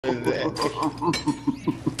This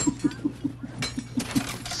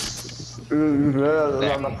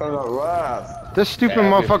stupid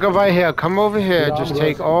motherfucker right here, come over here, just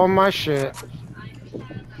take all my shit.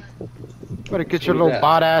 Better get your little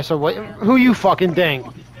bot ass away. Who you fucking think?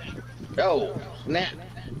 Yo, snap.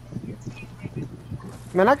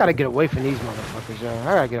 Man, I gotta get away from these motherfuckers, yo.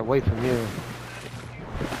 I gotta get away from you.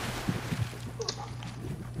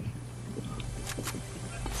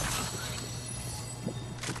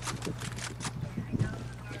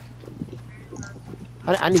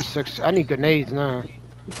 I need grenades now.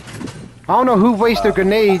 I don't know who wasted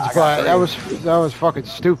grenades, but that was fucking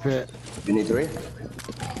stupid. You need 3?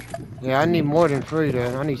 Yeah, I need more than 3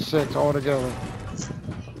 then. I need 6 altogether.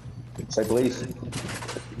 Say please.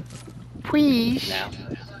 Please. Now.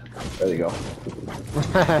 There you go. Want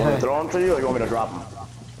me to throw them to you or you want me to drop them?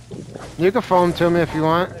 You can throw them to me if you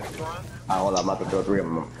want. Hold up, I'm about to throw 3 of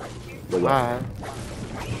them. Alright.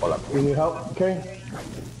 Hold up. You need help, okay?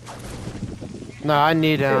 No, I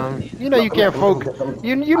need you know you can't throw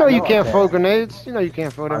you know you can't throw grenades. You know you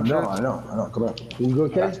can't throw them shit. I know. Come on. You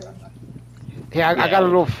good, okay? Yeah, I got a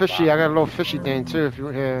little fishy. I got a little fishy thing too. If you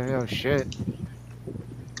oh shit.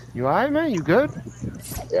 You alright, man? You good?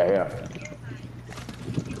 Yeah.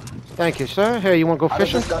 Thank you, sir. Here, you wanna go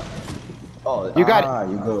fishing? Oh, you got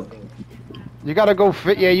you good. You gotta go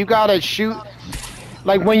fit. Yeah, you gotta shoot.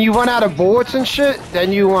 Like when you run out of bullets and shit,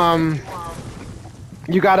 then you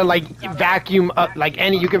gotta like vacuum up like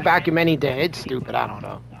any. You can vacuum any day. It's stupid. I don't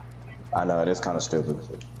know. I know it is kind of stupid.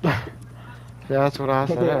 Yeah, that's what I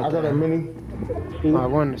said. Okay, I got a mini. I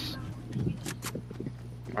won this.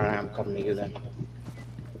 Alright, I'm coming to you then.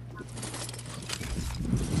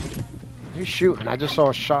 You shooting? I just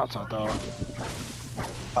saw shots. I thought.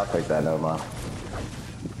 I'll take that. Never mind.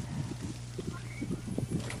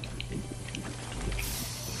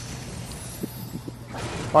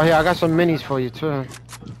 Oh yeah, I got some minis for you too.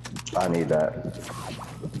 I need that.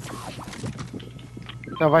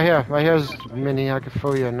 No, right here's mini. I can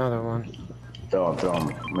throw you another one. Throw him.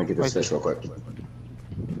 Let me get this fish real quick.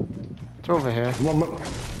 It's over here.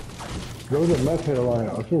 There was a meth here line.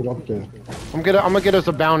 I think up there. I'm gonna get us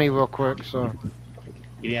a bounty real quick. So.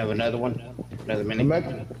 You have another one? Another mini?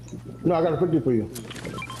 No, I got a 50 for you.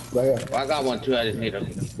 Right here. Well, I got one too. I just need a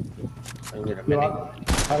mini.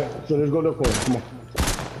 Alright, so let's go this way. Come on.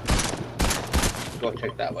 Go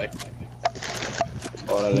check that way.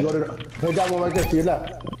 You go to hey, that one right there to your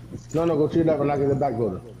left. No, go to your left and I get the back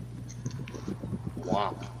door.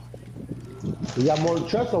 Wow. You got more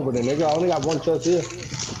chests over there, nigga. I only got 1 chest here.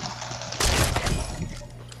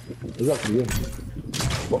 It's up to you.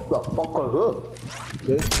 What the fuck is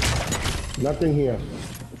this? See? Nothing here.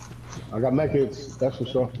 I got mech hits, that's for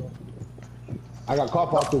sure. I got car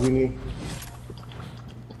parts if you need.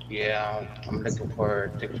 Yeah, I'm looking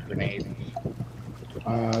for 6 grenades.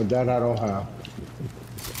 That I don't have.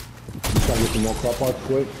 Just trying to get some more car parts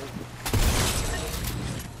quick.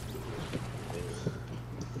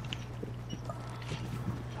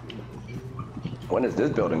 When does this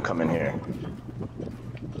building come in here?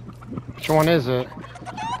 Which one is it?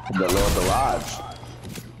 The Lodge.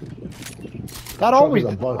 That always.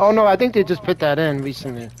 Oh no, I think they just put that in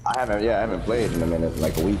recently. I haven't played in a minute,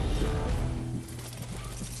 like a week.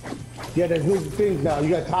 Yeah, there's new things now. You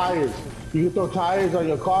got tires. You can throw tires on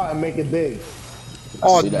your car and make it big.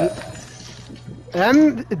 Oh, see that.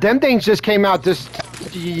 Them things just came out this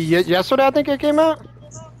yesterday. I think it came out.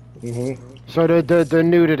 So they're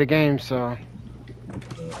new to the game. So.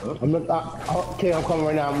 Okay, I'm coming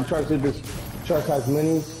right now. I'm trying to see this chest has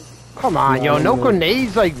minis. Come on, yo, no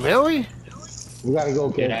grenades, like really? We gotta go,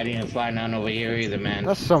 Dude, kid. I didn't find none over here either, man.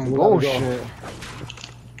 That's some bullshit.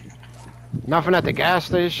 Nothing at the gas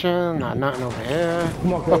station, nothing over here.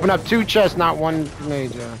 Come on, open up 2 chests, not 1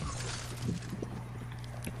 major.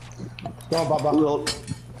 Come on, Baba.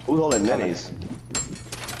 Who's holding minis?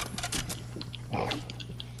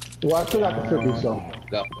 Well, I still got the 50, so.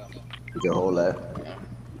 Go. You can hold that.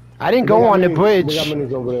 I didn't go on the bridge. We got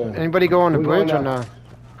minis over there. Anybody go on the bridge or no?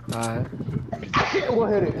 Alright. We'll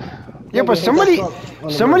hit it. Yeah, but somebody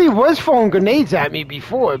was throwing grenades at me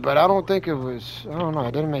before, but I don't think it was. I don't know.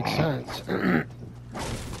 It didn't make sense.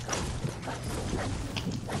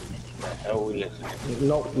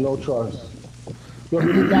 No trust. Yo,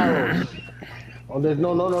 give me barrels. Oh, there's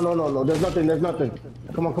no. There's nothing.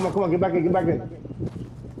 Come on. Get back in.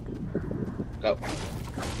 Go.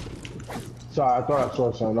 Sorry, I thought I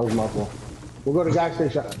saw something. That was my fault. We'll go to the gas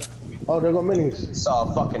station. Oh, there go minis.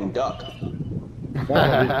 Saw a fucking duck.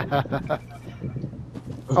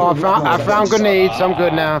 Oh, I found grenades. I'm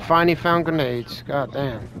good now. Finally found grenades. God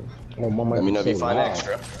damn. Oh, Let me know if you find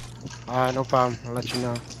extra. Alright, no problem. I'll let you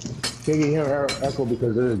know. Can't get here echo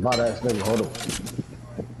because it is bad ass nigga. Hold on.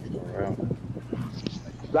 For real.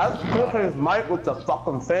 That's his mic with the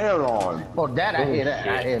fucking fan on. Oh, that I hear that.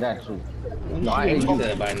 I hear that too. No, I You hate should you.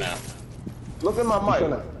 have by now. Look at my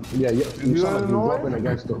mic. Yeah, yeah. You sound like know you're it? rubbing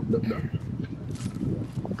against the.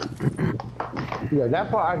 Yeah,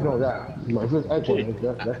 that part I know that. No, if it's echoing,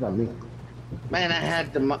 that's not me. Man, I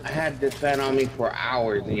had this fan on me for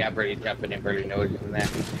hours, and y'all barely jumping and barely noticing that.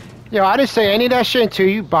 Yo, I didn't say any of that shit until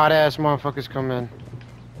you bot ass motherfuckers come in.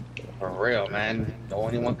 For real, man. The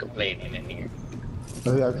only one complaining in here.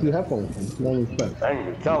 I got two headphones. One respect. Dang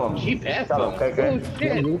you, tell him. Cheap Tell him, headphones.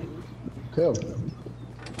 KK. Oh, shit. Tell.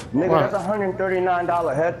 Nigga, What? that's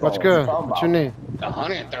 $139 headphones. What's good? Talking What you about. need?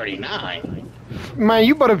 139. Man,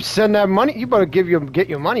 you better send that money. You better get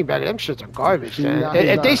your money back. Them shits are garbage, man. Nah,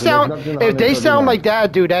 If nah, they there's sound nothing if they sound 139. like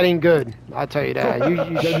that, dude, that ain't good. I'll tell you that.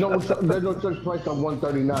 There's no such price on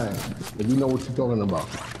 139. If you know what you're talking about.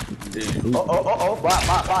 Dude. Oh,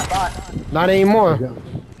 bot. Not anymore. Yeah.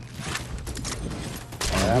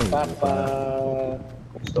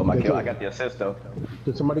 Still my kill. I got the assist though.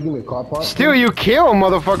 Did somebody give me a car part? Still, you kill,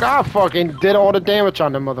 motherfucker. I fucking did all the damage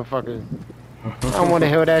on the motherfucker. I don't want to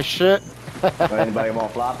hear that shit. Anybody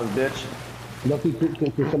want floppers, bitch? Lucky,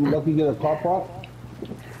 can some Lucky get a car part?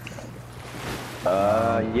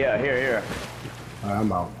 Yeah, here. Alright,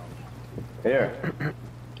 I'm out. Here.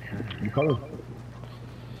 I'm coming.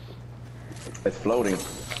 It's floating.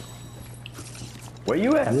 Where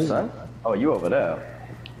you at, son? Oh, you over there.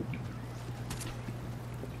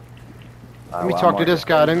 Let me talk to this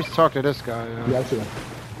guy. Let me talk to this guy. Yeah, I see him.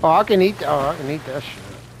 Oh, I can eat. Oh, I can eat that shit.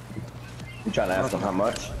 You trying to ask him how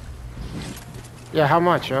much? Yeah, how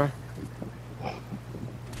much, huh?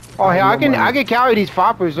 Oh, hey, I can carry these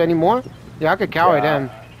poppers anymore. Yeah, I can carry them.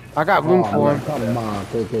 I got room for them. Come on,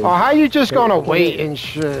 KK. Oh, how you just gonna wait and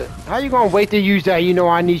shit? How you gonna wait to use that? You know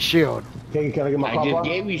I need shield. KK, can I get my I car just part?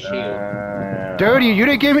 gave you shield. Dirty, you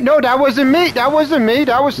didn't give me. No, that wasn't me. That wasn't me.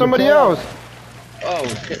 That was somebody else. Oh,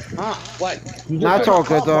 shit. Huh? What? You just Nah, got it's all a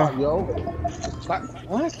car good, though. part, Yo.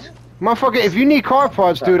 What? Motherfucker, if you need car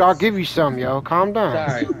parts, dude, I'll give you some, yo. Calm down.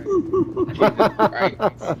 Sorry. Jesus Christ.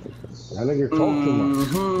 That nigga talk too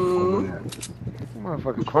much. Over there.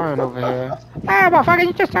 Motherfucker crying over here. Ah, motherfucker,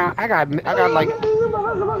 you just I got like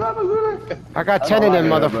I got 10 of them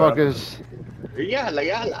motherfuckers. Yalla,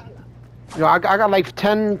 yalla. Yo, I got like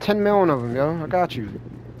 10 million of them, yo. I got you.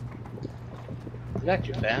 Got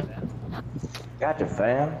you, fam. Got you,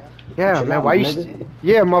 fam. Yeah, Chill man. out, Why you? nigga.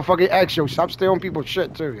 Yeah, motherfucker. X, yo, stop stealing people's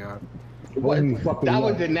shit too, yo. What you fucking That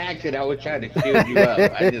want? was an accident. I was trying to shield you up.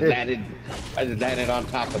 I just landed on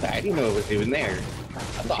top of that. I didn't know it was even there. I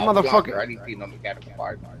thought it was Motherfucker. blocker. I didn't see no mechanical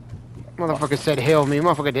part. Motherfucker said heal me.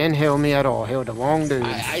 Motherfucker didn't heal me at all. Healed the wrong dude.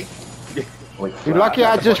 Wait, You lucky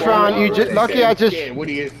I just found you. Lucky I just. What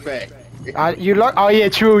do you expect? You luck. Oh yeah,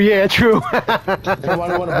 true. Yeah, true.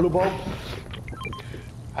 Somebody want a blue boat?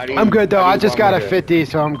 I'm good though. I just got a 50,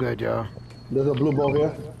 so I'm good, yo. There's a blue boat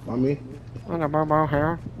here. On me. I got my ball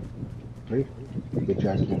here. Hey, get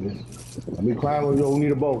your ass in this. Let me climb with you. We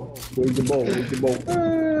need a boat. Where's the boat? Where's the boat?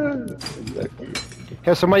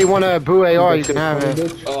 If somebody want a blue AR, you can have it.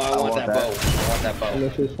 Bitch. Oh, I want that bow. I want that bow.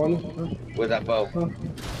 That shit's funny. Where's that bow?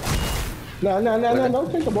 No,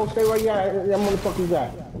 don't take the boat. Stay right here. That motherfucker's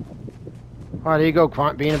that. Oh, there you go,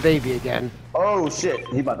 Quant, being a baby again. Oh shit,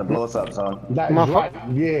 he about to blow us up, son. That is Motherfucker. right.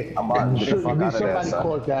 Yeah. I'm about to get the fuck out of there, Somebody son.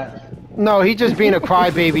 caught that. No, he just being a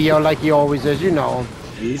crybaby, yo, like he always is. You know him.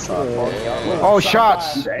 Oh,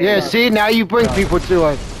 shots. Yeah, see, now you bring people to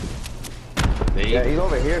us. See? Yeah, he's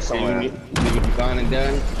over here See somewhere. what you gone and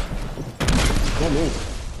done? Come in.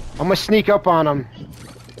 I'm gonna sneak up on him.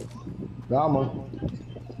 Nah, man.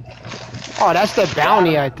 Oh, that's the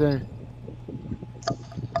bounty, I think.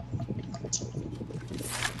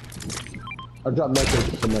 I dropped that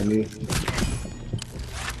thing to my knee.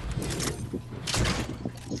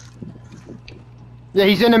 Yeah,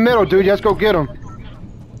 he's in the middle, dude. Let's go get him.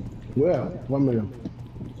 Where? 1 minute.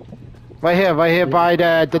 Right here by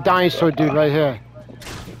the dinosaur dude, right here.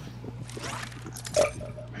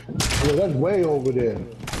 Yeah, that's way over there.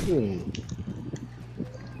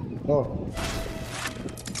 Oh.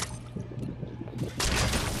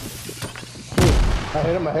 I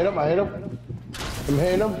hit him. I'm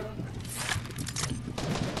hitting him.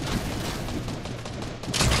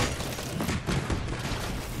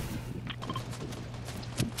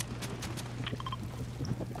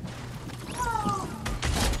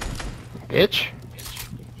 Bitch.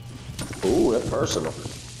 Ooh, that's personal.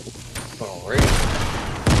 Oh, really?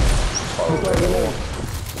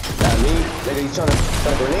 That me? Nigga, he's trying to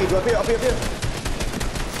grenade you up here.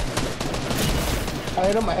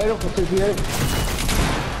 hit him for 68.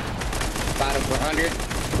 Got him for 100.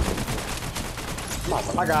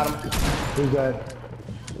 I got him. He's dead.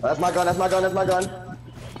 That's my gun, that's my gun, that's my gun.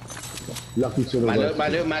 Lucky to the My west.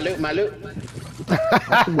 loot.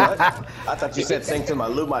 What? I thought you said sing to my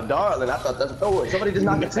loot, my darling. I thought that's, oh, somebody just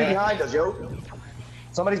knocked the tree behind us, yo.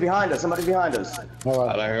 Somebody's behind us, somebody's behind us. All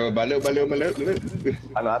I right. heard my loot.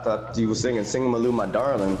 I know, I thought you were singing, sing my loot, my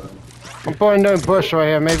darling. I'm putting in the bush right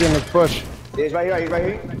here, maybe in this bush. Yeah, he's right here, he's right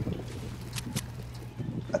here.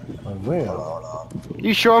 Oh, man. Hold on.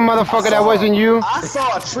 You sure, motherfucker, that wasn't you? I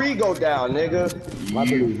saw a tree go down, nigga.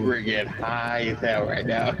 You freaking high as hell right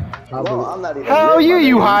now. No, I'm not even. Hell lit, you, my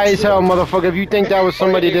you nigga. high as hell, motherfucker, if you think that was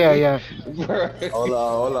somebody there, yeah. Hold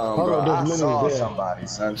on, Hold bro. on, I there's saw minions there. somebody,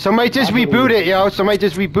 son. Somebody just rebooted, yo. Somebody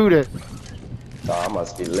just rebooted. Oh, I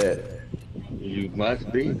must be lit. You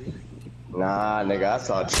must be. Nah, nigga, I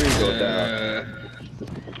saw a tree go down.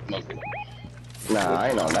 Smoking. Nah, I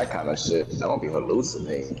ain't on that kind of shit. I don't be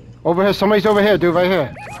hallucinating. Over here, somebody's over here, dude, right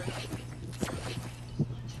here.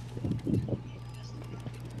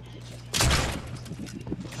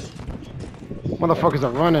 Motherfuckers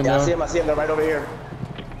are running, Yeah, yo. I see him, they're right over here.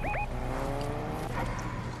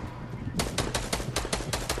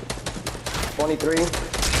 $23.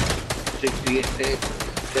 68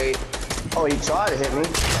 state. Oh, he tried to hit me.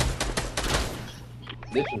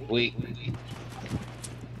 This is weak.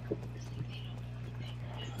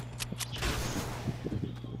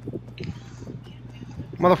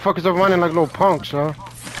 Motherfuckers are running like little punks, yo.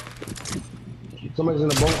 Somebody's in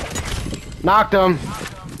the boat. Knocked him.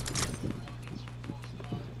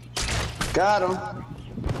 Got him.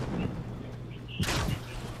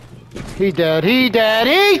 He dead, he dead,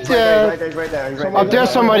 he He's right dead. there, he's right there, he's right Up there. there,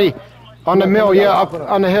 somebody. On the mill, yeah, up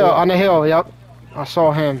on the hill, yep. I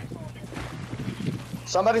saw him.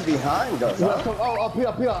 Somebody's behind us, huh? Oh, up here,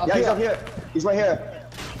 up here, up Yeah, here. he's up here. He's right here.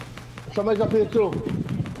 Somebody's up here too.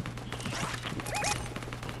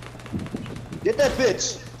 Get that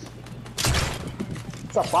bitch.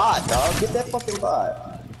 It's a bot, dog. Get that fucking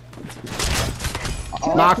bot.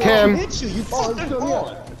 Knock him. Hit you, you Oh, fucking he's still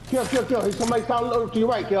here. Kill. He's somebody's down low to your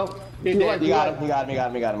right, kill. To He your right, did. to He your got right.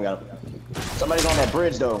 him. He got him. Somebody's on that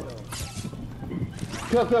bridge, though.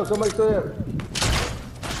 Kill. Somebody's still here.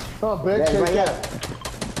 Oh, bitch. Yeah, he's right Take here.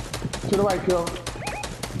 that. To the right, kill.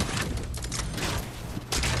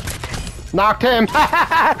 Knocked him.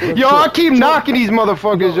 Yo, I keep knocking these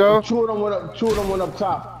motherfuckers, yo. Two of them went up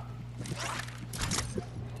top.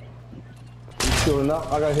 He's shooting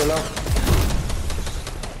up. I got heal up.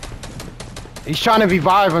 He's trying to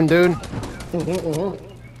revive him, dude.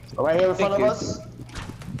 Right here in front of you. us.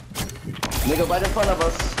 Nigga right in front of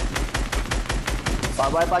us.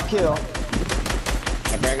 Right by kill.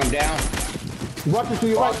 I drag him down. Watch it to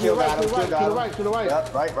your right, to your right, to Kill the got him. right.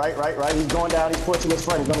 Yep, right. He's going down. He's pushing his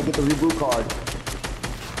friend. He's gonna get the reboot card.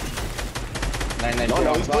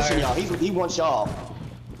 No, he's pushing y'all. He wants y'all.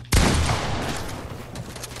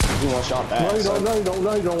 He wants y'all back. No, you son. don't.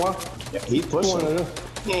 No, you don't want. Yeah, he's Come on, pushing. nigga.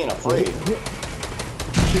 He ain't afraid.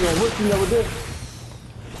 She gonna whip you, never did.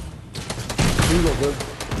 You go good.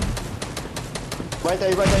 Right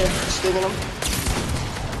there, stinging him.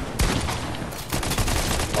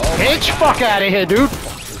 Bitch, fuck out of here, dude.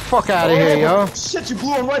 Fuck out of here, yo. Shit, you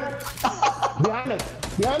blew him right. Behind us.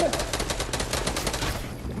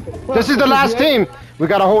 This is the last team. We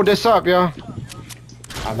gotta hold this up, yo.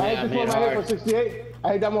 I'm I hit hit this one right here for hard. 68.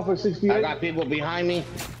 I hit that one for I 68. got people behind me.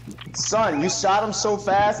 Son, you shot him so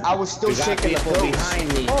fast, I was still You got shaking the people pills.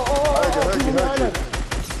 behind me. Heard you. People behind us.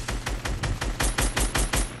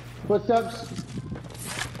 Footsteps.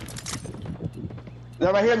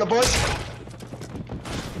 They're right here in the bush.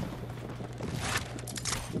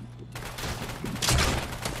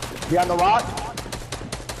 Behind the rock.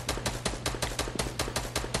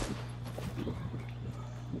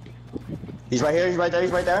 He's right here, he's right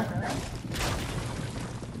there.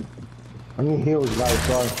 I need heals, guys.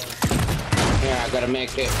 Sorry. Yeah, I got a med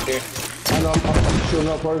kit here. I know. I'm shooting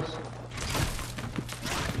up first.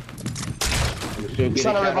 You still getting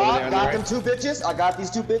Son of shot over there revive, on the got right? them two bitches. I got these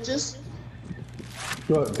two bitches.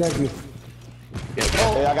 Good. Thank you.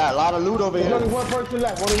 Hey, I got a lot of loot over There's only here. one person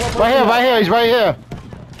left. Only one person Right here, left. right here. He's right here.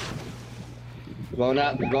 Going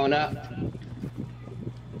up.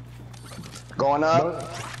 Going up.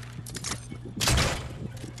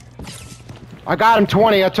 I got him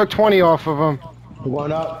 20. I took 20 off of him. We're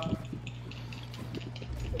going up.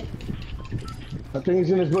 I think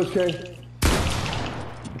he's in his bush, Kay.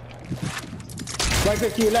 Right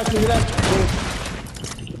there to your left,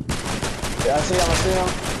 Yeah, I see him.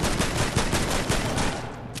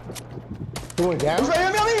 He went down. He's right here,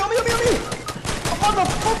 on me.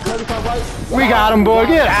 Motherfucker! We got him, boy.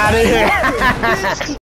 Get out of here.